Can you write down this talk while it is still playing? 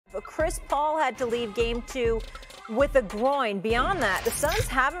Chris Paul had to leave game 2 with a groin. Beyond that, the Suns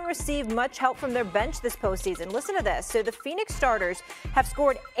haven't received much help from their bench this postseason. Listen to this. So the Phoenix starters have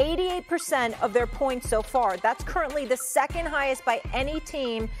scored 88% of their points so far. That's currently the second highest by any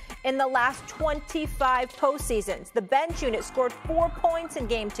team in the last 25 postseasons. The bench unit scored 4 points in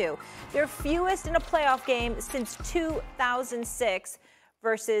game 2, their fewest in a playoff game since 2006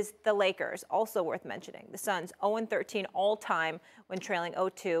 versus the Lakers. Also worth mentioning, the Suns 0-13 all-time when trailing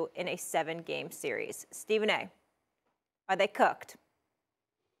 0-2 in a 7-game series. Stephen A., are they cooked?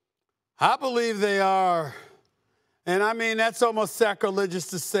 I believe they are. And, I mean, that's almost sacrilegious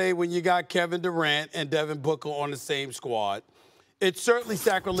to say when you got Kevin Durant and Devin Booker on the same squad. It's certainly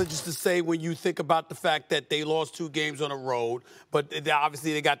sacrilegious to say when you think about the fact that they lost 2 games on the road, but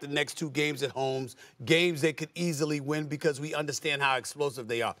obviously they got the next 2 games at home, games they could easily win because we understand how explosive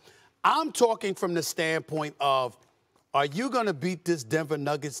they are. I'm talking from the standpoint of, are you going to beat this Denver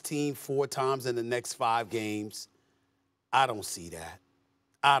Nuggets team 4 times in the next 5 games? I don't see that.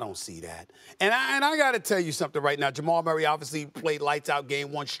 I don't see that. And I got to tell you something right now. Jamal Murray obviously played lights out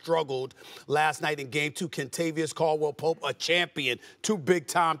game 1, struggled last night in game 2. Kentavious Caldwell-Pope, a champion. 2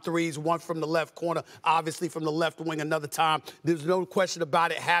 big-time threes, 1 from the left corner, obviously from the left wing another time. There's no question about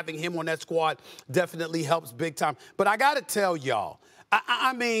it. Having him on that squad definitely helps big time. But I got to tell y'all,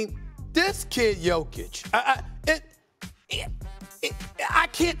 I mean, this kid Jokic, I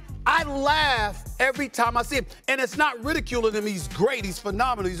can't. I laugh every time I see him. And it's not ridiculing him. He's great. He's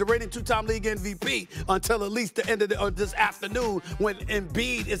phenomenal. He's a reigning 2-time league MVP until at least the end of this afternoon when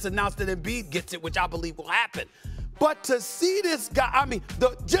Embiid is announced that Embiid gets it, which I believe will happen. But to see this guy, I mean,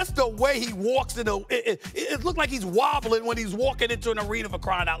 just the way he walks, it looked like he's wobbling when he's walking into an arena, for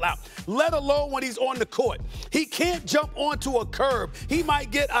crying out loud, let alone when he's on the court. He can't jump onto a curb. He might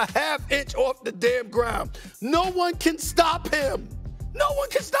get a ½ inch off the damn ground. No one can stop him. No one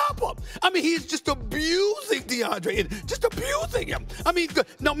can stop him. I mean, he's just abusing DeAndre, just abusing him. I mean,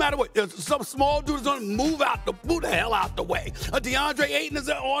 no matter what, some small dude is going to move the hell out the way. DeAndre Ayton is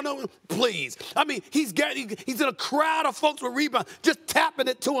on him, please. I mean, he's in a crowd of folks with rebounds, just tapping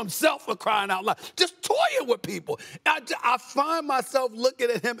it to himself, for crying out loud, just toying with people. I find myself looking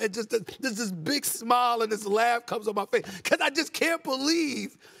at him and just there's this big smile and this laugh comes on my face because I just can't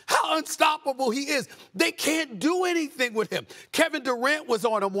believe how unstoppable he is. They can't do anything with him. Kevin Durant was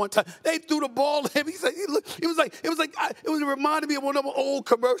on him one time. They threw the ball at him. It reminded me of one of them old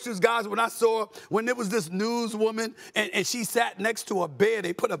commercials, guys, when I saw when there was this newswoman and she sat next to a bear.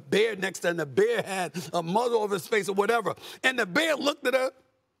 They put a bear next to her and the bear had a muzzle over his face or whatever. And the bear looked at her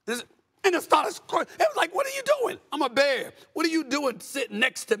and it started crying. It was like, what are you doing? I'm a bear. What are you doing sitting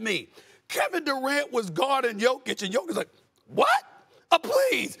next to me? Kevin Durant was guarding Jokic, and Jokic was like, what?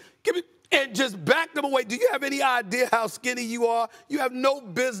 Please, give me, and just back them away. Do you have any idea how skinny you are? You have no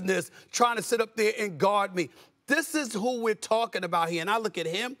business trying to sit up there and guard me. This is who we're talking about here. And I look at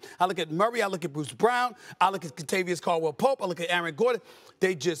him, I look at Murray, I look at Bruce Brown, I look at Kentavious Caldwell-Pope, I look at Aaron Gordon.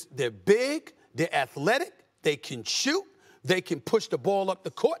 They're big, they're athletic, they can shoot. They can push the ball up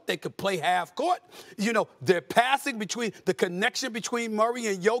the court. They can play half court. You know, their passing the connection between Murray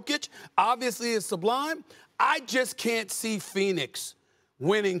and Jokic obviously is sublime. I just can't see Phoenix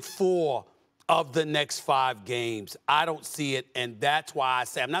winning 4 of the next 5 games. I don't see it, and that's why I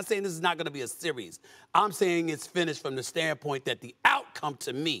say, I'm not saying this is not going to be a series. I'm saying it's finished from the standpoint that the outcome,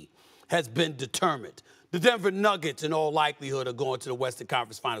 to me, has been determined. The Denver Nuggets, in all likelihood, are going to the Western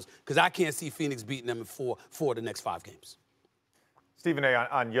Conference Finals because I can't see Phoenix beating them in 4 of the next 5 games. Stephen A.,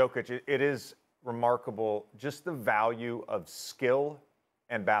 on Jokic, it is remarkable just the value of skill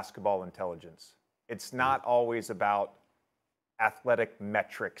and basketball intelligence. It's not always about athletic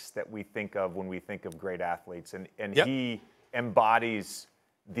metrics that we think of when we think of great athletes. And yep. He embodies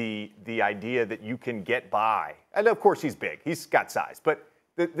the idea that you can get by. And, of course, he's big. He's got size. But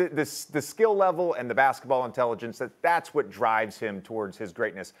the skill level and the basketball intelligence, that's what drives him towards his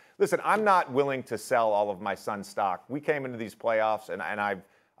greatness. Listen, I'm not willing to sell all of my Suns stock. We came into these playoffs, and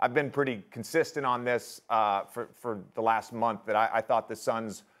I've been pretty consistent on this for the last month that I thought the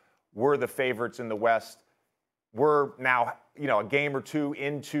Suns were the favorites in the West. We're now, a game or 2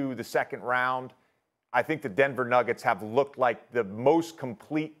 into the second round. I think the Denver Nuggets have looked like the most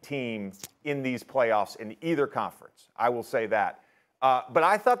complete team in these playoffs in either conference. I will say that. But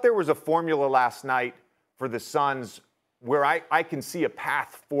I thought there was a formula last night for the Suns where I can see a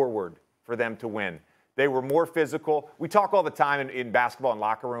path forward for them to win. They were more physical. We talk all the time in basketball and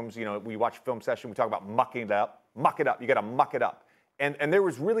locker rooms. We watch film session. We talk about mucking it up. Muck it up. You got to muck it up. And there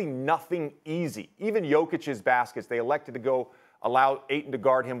was really nothing easy. Even Jokic's baskets, they elected to allow Ayton to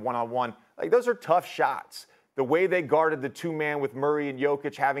guard him one-on-one. Like, those are tough shots. The way they guarded the two-man with Murray and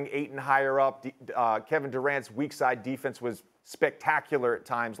Jokic, having Ayton higher up, Kevin Durant's weak side defense was spectacular at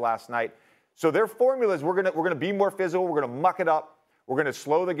times last night. So their formula is we're gonna be more physical, we're gonna muck it up, we're gonna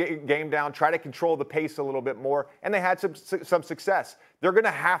slow the game down, try to control the pace a little bit more, and they had some success. They're gonna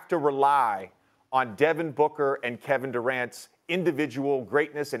have to rely on Devin Booker and Kevin Durant's individual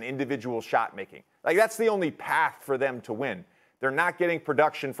greatness and individual shot making. Like, that's the only path for them to win. They're not getting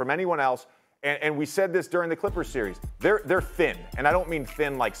production from anyone else. And we said this during the Clippers series. They're thin, and I don't mean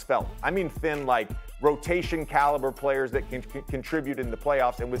thin like spelt. I mean thin like rotation caliber players that can contribute in the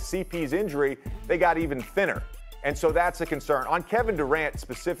playoffs. And with CP's injury, they got even thinner. And so that's a concern. On Kevin Durant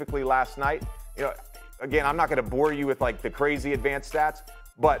specifically last night, again, I'm not going to bore you with like the crazy advanced stats,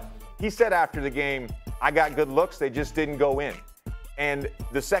 but he said after the game, I got good looks, they just didn't go in. And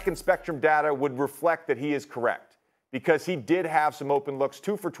the second spectrum data would reflect that he is correct, because he did have some open looks,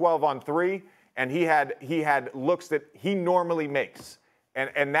 2 for 12 on 3, and he had looks that he normally makes.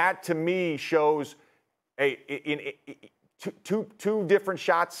 And that, to me, shows two different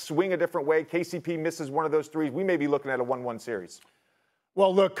shots swing a different way. KCP misses one of those threes. We may be looking at a 1-1 series.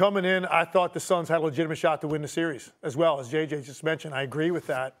 Well, look, coming in, I thought the Suns had a legitimate shot to win the series as well, as JJ just mentioned. I agree with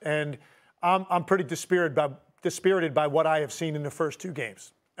that. And I'm pretty dispirited by what I have seen in the first 2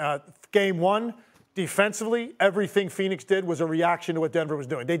 games. Game 1, defensively, everything Phoenix did was a reaction to what Denver was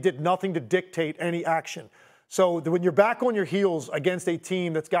doing. They did nothing to dictate any action. So when you're back on your heels against a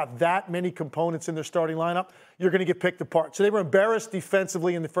team that's got that many components in their starting lineup, you're going to get picked apart. So they were embarrassed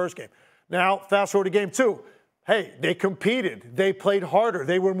defensively in the first game. Now, fast forward to game 2. Hey, they competed. They played harder.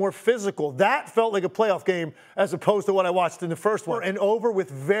 They were more physical. That felt like a playoff game as opposed to what I watched in the first one. And over with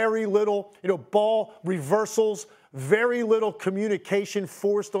very little, ball reversals, very little communication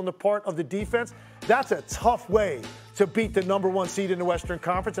forced on the part of the defense. That's a tough way to beat the #1 seed in the Western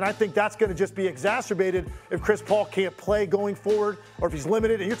Conference, and I think that's going to just be exacerbated if Chris Paul can't play going forward, or if he's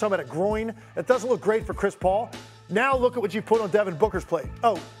limited, and you're talking about a groin. That doesn't look great for Chris Paul. Now look at what you put on Devin Booker's plate.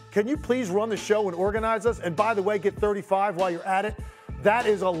 Oh, can you please run the show and organize us? And by the way, get 35 while you're at it. That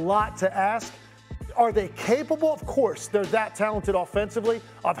is a lot to ask. Are they capable? Of course, they're that talented offensively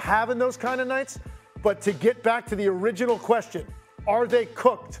of having those kind of nights. But to get back to the original question, are they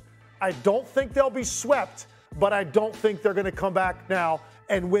cooked? I don't think they'll be swept, but I don't think they're going to come back now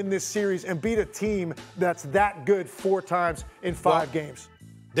and win this series and beat a team that's that good 4 times in 5 games.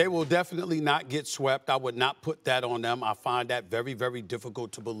 They will definitely not get swept. I would not put that on them. I find that very, very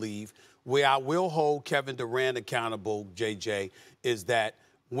difficult to believe. Where I will hold Kevin Durant accountable, JJ, is that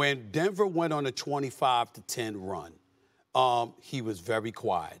when Denver went on a 25-10 run, he was very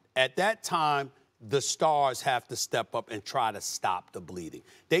quiet. At that time, the stars have to step up and try to stop the bleeding.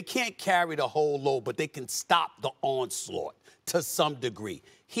 They can't carry the whole load, but they can stop the onslaught to some degree.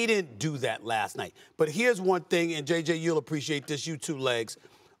 He didn't do that last night. But here's one thing, and JJ, you'll appreciate this, you two legs.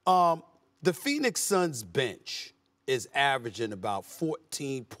 The Phoenix Suns bench is averaging about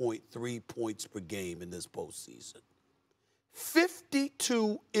 14.3 points per game in this postseason.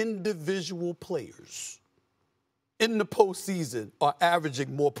 52 individual players in the postseason are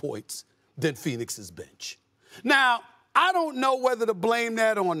averaging more points than Phoenix's bench. Now, I don't know whether to blame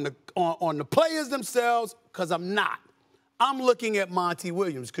that on the players themselves, because I'm not. I'm looking at Monty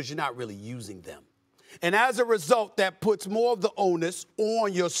Williams, because you're not really using them. And as a result, that puts more of the onus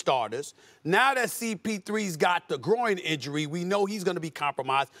on your starters. Now that CP3's got the groin injury, we know he's going to be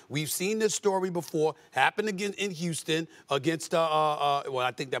compromised. We've seen this story before. Happened again in Houston against, well,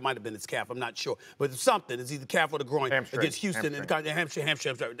 I think that might have been his calf. I'm not sure. But something. It's either calf or the groin against Houston.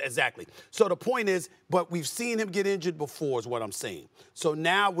 Hamstring, exactly. So the point is, but we've seen him get injured before is what I'm saying. So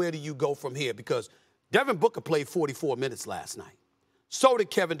now where do you go from here? Because Devin Booker played 44 minutes last night. So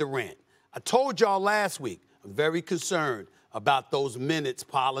did Kevin Durant. I told y'all last week, I'm very concerned about those minutes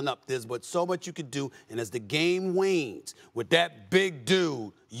piling up. There's but so much you can do, and as the game wanes, with that big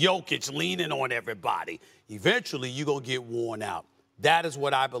dude, Jokic, leaning on everybody, eventually you're going to get worn out. That is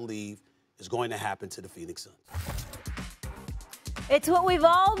what I believe is going to happen to the Phoenix Suns. It's what we've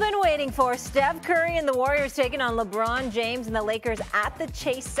all been waiting for. Steph Curry and the Warriors taking on LeBron James and the Lakers at the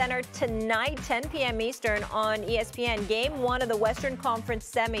Chase Center tonight, 10 p.m. Eastern on ESPN. Game 1 of the Western Conference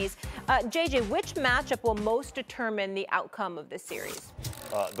semis. JJ, which matchup will most determine the outcome of this series?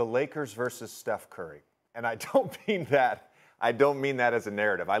 The Lakers versus Steph Curry. And I don't mean that as a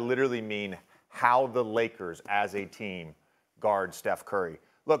narrative. I literally mean how the Lakers as a team guard Steph Curry.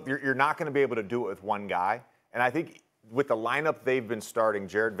 Look, you're not going to be able to do it with one guy. And I think with the lineup they've been starting,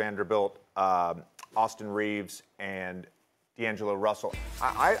 Jared Vanderbilt, Austin Reeves, and D'Angelo Russell.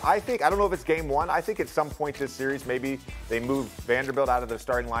 I think, I don't know if it's game one. I think at some point this series, maybe they move Vanderbilt out of their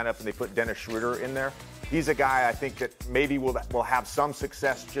starting lineup and they put Dennis Schroeder in there. He's a guy I think that maybe will have some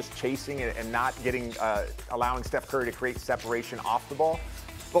success just chasing and not getting, allowing Steph Curry to create separation off the ball.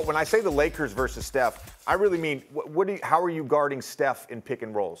 But when I say the Lakers versus Steph, I really mean, how are you guarding Steph in pick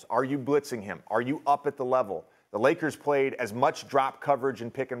and rolls? Are you blitzing him? Are you up at the level? The Lakers played as much drop coverage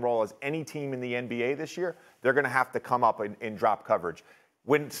and pick and roll as any team in the NBA this year. They're going to have to come up in drop coverage.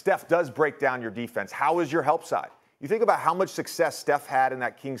 When Steph does break down your defense, how is your help side? You think about how much success Steph had in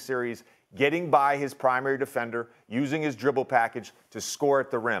that Kings series, getting by his primary defender, using his dribble package to score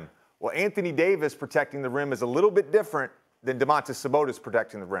at the rim. Well, Anthony Davis protecting the rim is a little bit different than Domantas Sabonis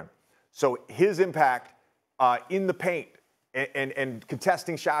protecting the rim. So his impact in the paint and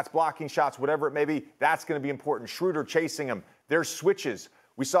contesting shots, blocking shots, whatever it may be, that's going to be important. Schroeder chasing him. There's switches.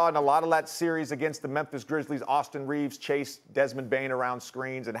 We saw in a lot of that series against the Memphis Grizzlies, Austin Reeves chased Desmond Bane around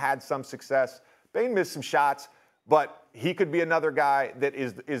screens and had some success. Bane missed some shots, but he could be another guy that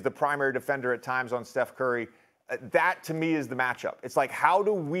is the primary defender at times on Steph Curry. That, to me, is the matchup. It's like, how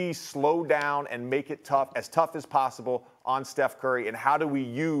do we slow down and make it tough as possible on Steph Curry, and how do we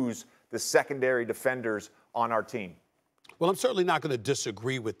use the secondary defenders on our team? Well, I'm certainly not going to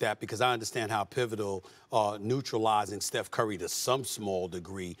disagree with that because I understand how pivotal neutralizing Steph Curry to some small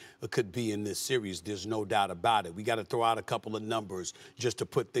degree could be in this series. There's no doubt about it. We got to throw out a couple of numbers just to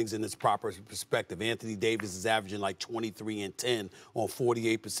put things in its proper perspective. Anthony Davis is averaging like 23 and 10 on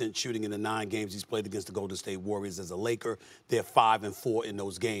 48% shooting in the 9 games he's played against the Golden State Warriors as a Laker. They're 5 and 4 in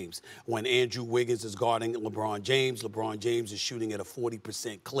those games. When Andrew Wiggins is guarding LeBron James is shooting at a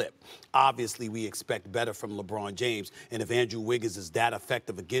 40% clip. Obviously, we expect better from LeBron James. And if Andrew Wiggins is that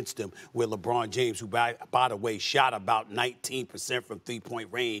effective against him, where LeBron James, who by the way shot about 19% from three-point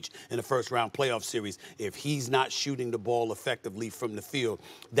range in the first-round playoff series, if he's not shooting the ball effectively from the field,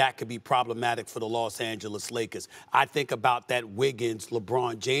 that could be problematic for the Los Angeles Lakers. I think about that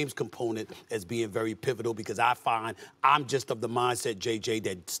Wiggins-LeBron James component as being very pivotal because I find I'm just of the mindset, JJ,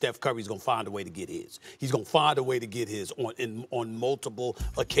 that Steph Curry's going to find a way to get his. He's going to find a way to get his on multiple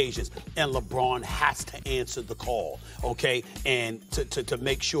occasions, and LeBron has to answer the call, okay, and to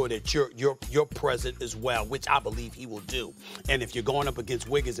make sure that you're present as well, which I believe he will do. And if you're going up against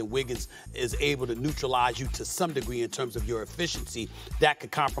Wiggins and Wiggins is able to neutralize you to some degree in terms of your efficiency, that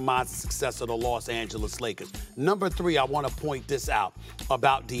could compromise the success of the Los Angeles Lakers. Number 3, I want to point this out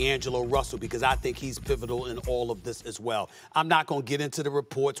about D'Angelo Russell because I think he's pivotal in all of this as well. I'm not going to get into the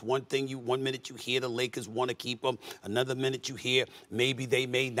reports. One minute you hear the Lakers want to keep him, another minute you hear maybe they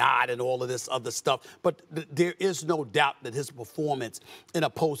may not and all of this other stuff. But there is no doubt that his performance in a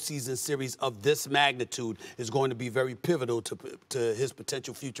postseason series of this magnitude is going to be very pivotal to his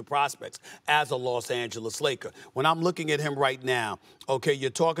potential future prospects as a Los Angeles Laker. When I'm looking at him right now, okay, you're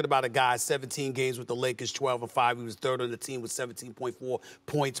talking about a guy 17 games with the Lakers, 12 and 5. He was third on the team with 17.4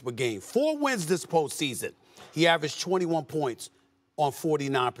 points per game. 4 wins this postseason. He averaged 21 points on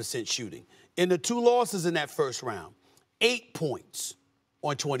 49% shooting. In the 2 losses in that first round, 8 points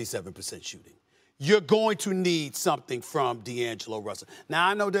on 27% shooting. You're going to need something from D'Angelo Russell. Now,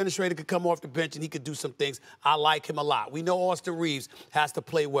 I know Dennis Schroeder could come off the bench and he could do some things. I like him a lot. We know Austin Reeves has to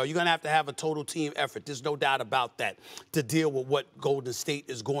play well. You're going to have a total team effort. There's no doubt about that to deal with what Golden State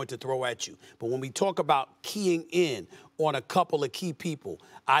is going to throw at you. But when we talk about keying in on a couple of key people,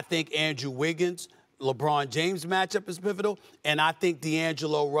 I think Andrew Wiggins, LeBron James matchup is pivotal, and I think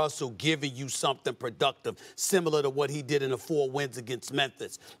D'Angelo Russell giving you something productive, similar to what he did in the 4 wins against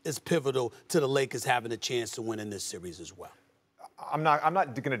Memphis, is pivotal to the Lakers having a chance to win in this series as well. I'm not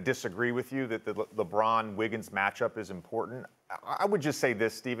going to disagree with you that the LeBron-Wiggins matchup is important. I would just say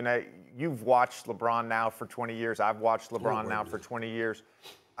this, Stephen A. You've watched LeBron now for 20 years. I've watched LeBron now for 20 years.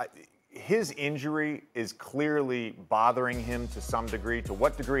 His injury is clearly bothering him to some degree. To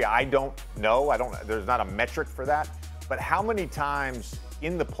what degree, I don't know. There's not a metric for that. But how many times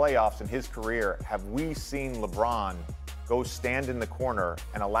in the playoffs in his career have we seen LeBron go stand in the corner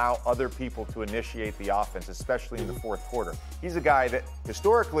and allow other people to initiate the offense, especially in the fourth quarter? He's a guy that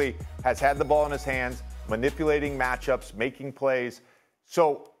historically has had the ball in his hands, manipulating matchups, making plays.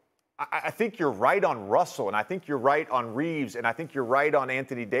 So I think you're right on Russell, and I think you're right on Reeves, and I think you're right on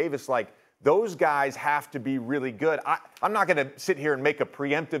Anthony Davis. Like, those guys have to be really good. I'm not going to sit here and make a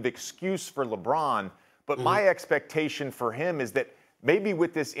preemptive excuse for LeBron, but my expectation for him is that maybe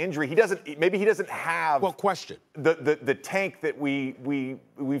with this injury, he doesn't have the tank that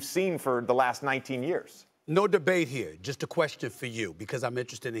we've seen for the last 19 years. No debate here. Just a question for you, because I'm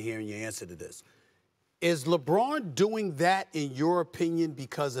interested in hearing your answer to this. Is LeBron doing that, in your opinion,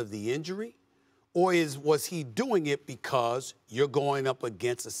 because of the injury? Or was he doing it because you're going up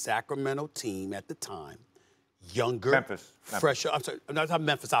against a Sacramento team at the time, younger, Memphis. fresher? I'm sorry, not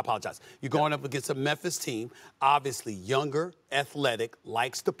Memphis. I apologize. You're going up against a Memphis team, obviously younger, athletic,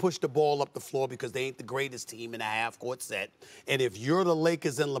 likes to push the ball up the floor because they ain't the greatest team in a half-court set. And if you're the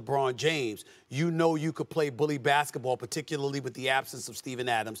Lakers and LeBron James, you know you could play bully basketball, particularly with the absence of Steven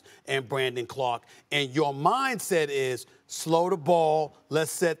Adams and Brandon Clark. And your mindset is slow the ball,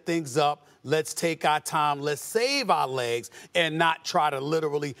 let's set things up, let's take our time, let's save our legs, and not try to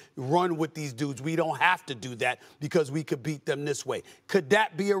literally run with these dudes. We don't have to do that because we could beat them this way. Could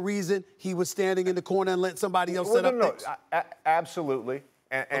that be a reason he was standing in the corner and letting somebody else set up things? Absolutely.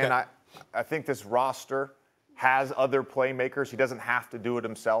 And I think this roster has other playmakers. He doesn't have to do it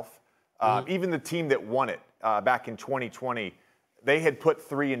himself. Even the team that won it back in 2020, they had put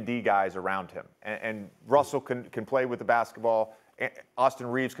 3-and-D guys around him. And Russell can play with the basketball. Austin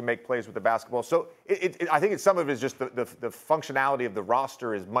Reeves can make plays with the basketball. So I think some of it is just the functionality of the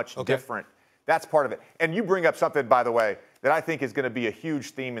roster is much different. That's part of it. And you bring up something, by the way, that I think is going to be a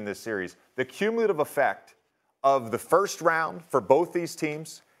huge theme in this series. The cumulative effect of the first round for both these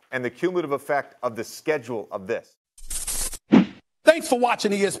teams and the cumulative effect of the schedule of this. Thanks for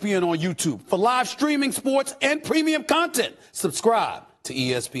watching ESPN on YouTube. For live streaming, sports, and premium content, subscribe to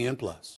ESPN+.